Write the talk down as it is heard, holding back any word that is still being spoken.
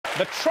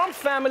The Trump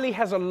family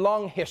has a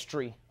long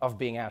history of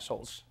being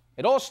assholes.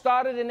 It all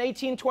started in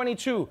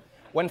 1822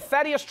 when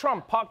Thaddeus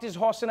Trump parked his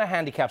horse in a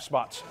handicap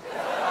spot.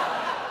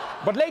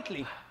 But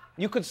lately,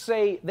 you could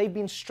say they've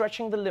been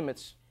stretching the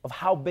limits of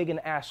how big an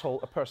asshole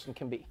a person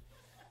can be.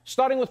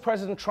 Starting with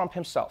President Trump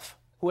himself,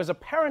 who has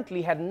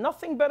apparently had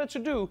nothing better to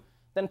do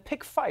than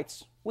pick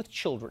fights with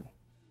children.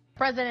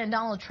 President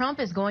Donald Trump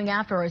is going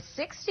after a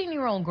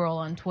 16-year-old girl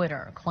on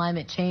Twitter.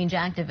 Climate change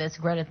activist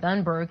Greta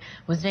Thunberg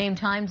was named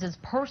Times'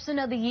 Person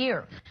of the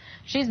Year.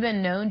 She's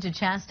been known to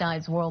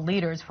chastise world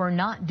leaders for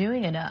not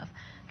doing enough.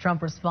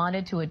 Trump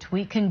responded to a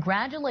tweet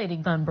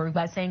congratulating Thunberg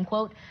by saying,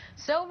 quote,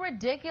 "So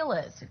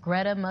ridiculous.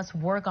 Greta must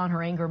work on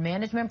her anger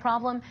management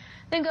problem,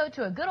 then go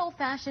to a good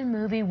old-fashioned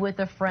movie with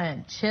a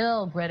friend.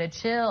 Chill, Greta,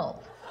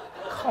 chill."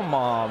 Come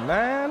on,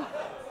 man.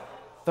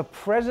 The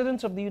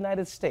President of the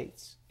United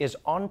States is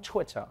on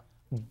Twitter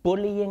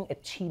bullying a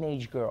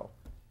teenage girl.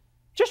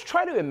 Just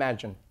try to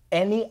imagine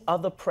any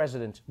other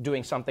president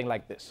doing something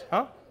like this,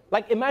 huh?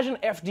 Like, imagine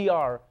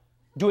FDR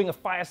doing a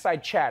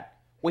fireside chat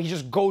where he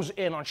just goes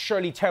in on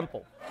Shirley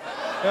Temple.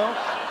 You know?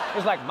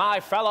 He's like,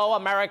 "My fellow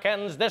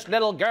Americans, this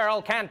little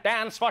girl can't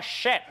dance for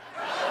shit.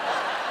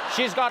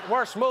 She's got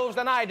worse moves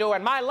than I do,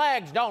 and my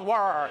legs don't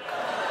work."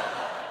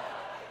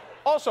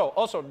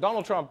 Also,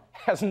 Donald Trump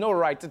has no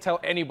right to tell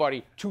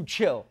anybody to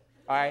chill,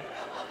 all right?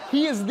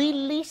 He is the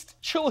least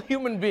chill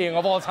human being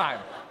of all time.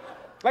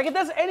 Like, if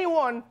there's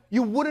anyone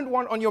you wouldn't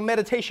want on your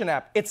meditation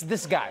app, it's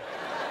this guy.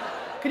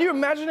 Can you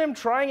imagine him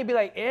trying and be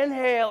like,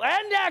 "Inhale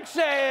and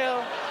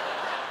exhale.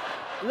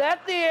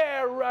 Let the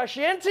air rush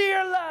into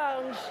your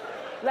lungs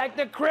like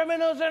the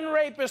criminals and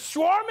rapists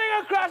swarming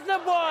across the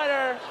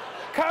border,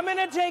 coming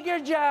to take your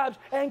jobs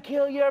and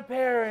kill your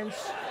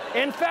parents.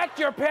 In fact,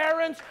 your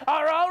parents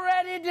are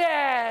already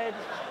dead.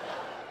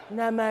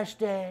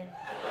 Namaste."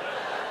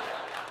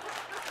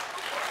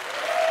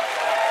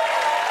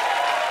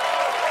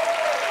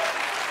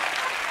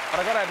 But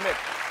I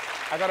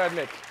gotta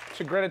admit,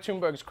 to Greta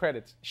Thunberg's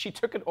credit, she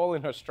took it all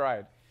in her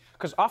stride.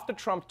 Because after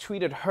Trump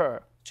tweeted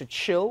her to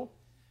chill,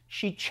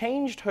 she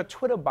changed her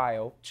Twitter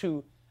bio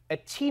to a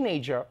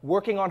teenager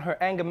working on her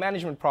anger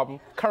management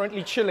problem,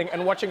 currently chilling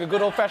and watching a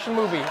good old-fashioned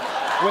movie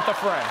with a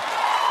friend.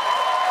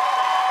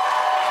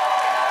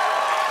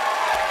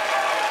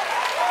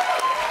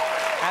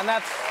 And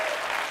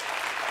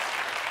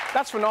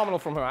that's phenomenal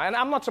from her. And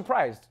I'm not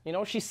surprised. You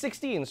know, she's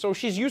 16, so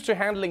she's used to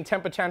handling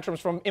temper tantrums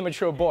from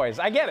immature boys.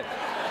 I get it.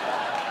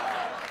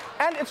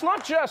 And it's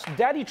not just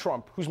Daddy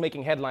Trump who's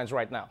making headlines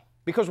right now.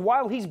 Because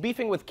while he's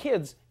beefing with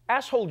kids,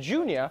 Asshole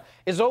Jr.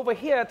 is over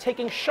here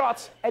taking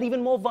shots at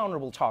even more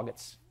vulnerable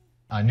targets.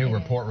 A new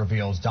report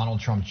reveals Donald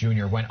Trump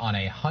Jr. went on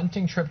a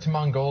hunting trip to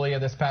Mongolia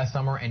this past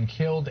summer and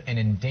killed an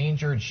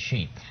endangered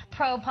sheep.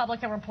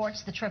 ProPublica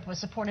reports the trip was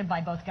supported by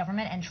both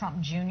government, and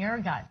Trump Jr.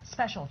 got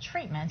special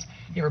treatment.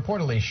 He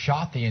reportedly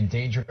shot the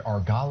endangered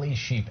Argali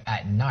sheep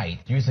at night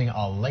using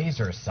a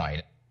laser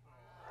sight.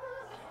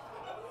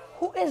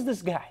 Who is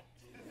this guy?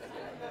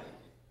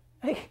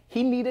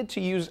 He needed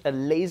to use a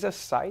laser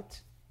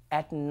sight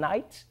at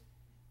night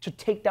to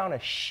take down a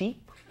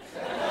sheep?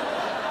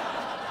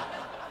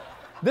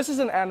 This is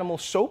an animal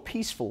so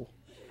peaceful,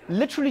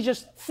 literally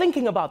just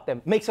thinking about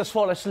them makes us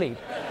fall asleep.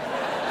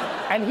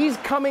 And he's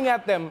coming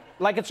at them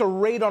like it's a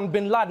raid on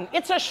bin Laden.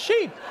 It's a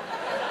sheep!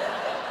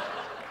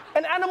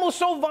 An animal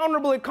so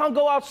vulnerable it can't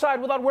go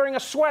outside without wearing a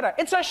sweater.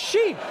 It's a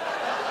sheep!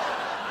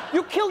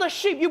 You killed a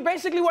sheep. You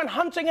basically went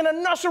hunting in a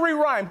nursery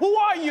rhyme. Who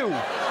are you?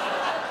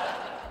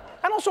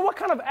 And also, what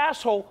kind of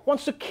asshole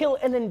wants to kill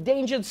an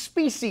endangered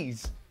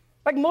species?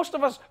 Like, most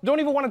of us don't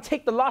even want to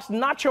take the last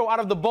nacho out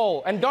of the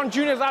bowl, and Don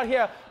Jr.'s out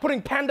here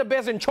putting panda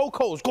bears in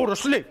chokeholds. Go to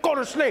sleep, go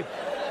to sleep.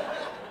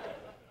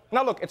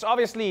 Now look, it's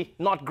obviously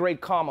not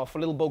great karma for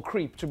little Bo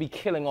Creep to be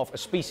killing off a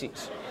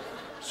species.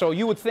 So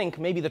you would think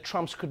maybe the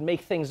Trumps could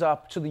make things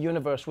up to the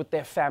universe with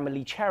their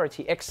family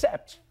charity,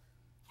 except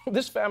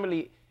this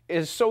family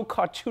is so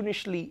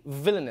cartoonishly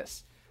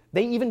villainous.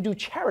 They even do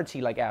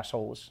charity like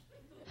assholes.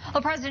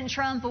 Well, President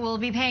Trump will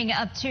be paying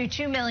up to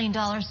 $2 million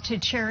to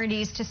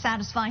charities to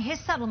satisfy his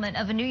settlement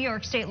of a New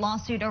York State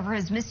lawsuit over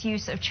his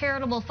misuse of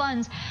charitable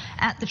funds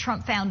at the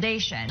Trump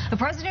Foundation. The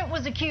president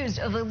was accused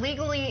of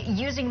illegally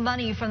using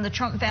money from the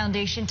Trump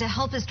Foundation to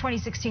help his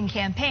 2016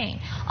 campaign.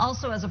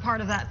 Also, as a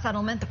part of that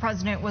settlement, the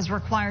president was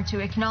required to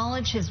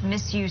acknowledge his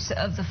misuse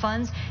of the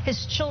funds,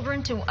 his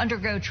children to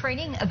undergo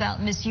training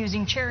about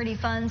misusing charity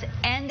funds,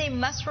 and they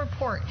must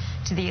report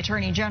to the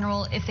Attorney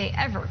General if they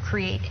ever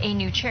create a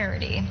new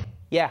charity.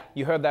 Yeah,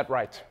 you heard that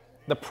right.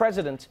 The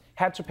president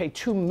had to pay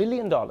 $2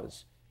 million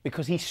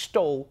because he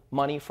stole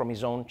money from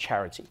his own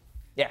charity.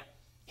 Yeah,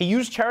 he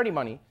used charity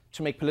money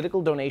to make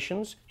political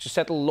donations, to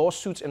settle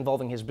lawsuits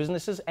involving his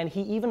businesses, and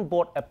he even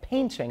bought a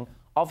painting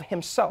of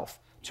himself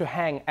to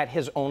hang at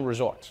his own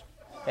resort.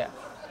 Yeah.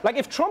 Like,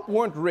 if Trump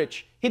weren't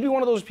rich, he'd be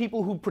one of those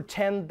people who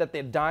pretend that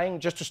they're dying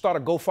just to start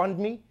a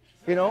GoFundMe,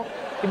 you know?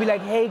 He'd be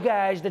like, "Hey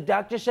guys, the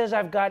doctor says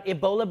I've got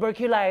Ebola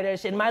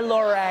burculitis in my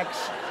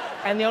thorax.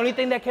 And the only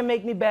thing that can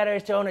make me better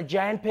is to own a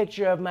giant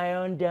picture of my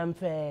own dumb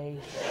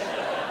face."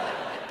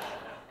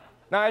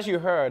 Now, as you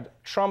heard,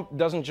 Trump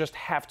doesn't just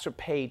have to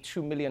pay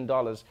 $2 million.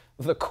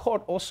 The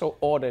court also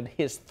ordered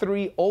his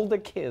 3 older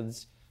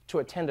kids to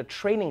attend a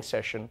training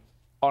session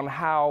on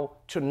how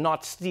to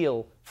not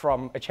steal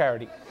from a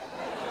charity.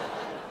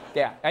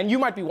 Yeah, and you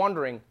might be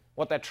wondering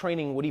what that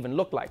training would even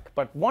look like,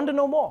 but wonder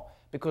no more,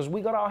 because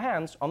we got our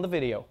hands on the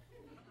video.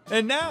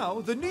 And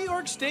now, the New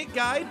York State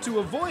Guide to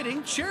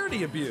Avoiding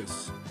Charity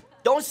Abuse.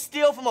 Don't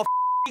steal from a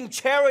f***ing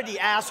charity,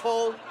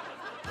 asshole.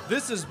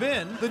 This has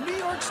been the New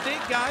York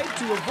State Guide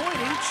to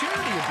Avoiding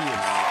Charity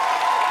Abuse.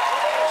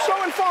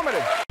 So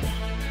informative.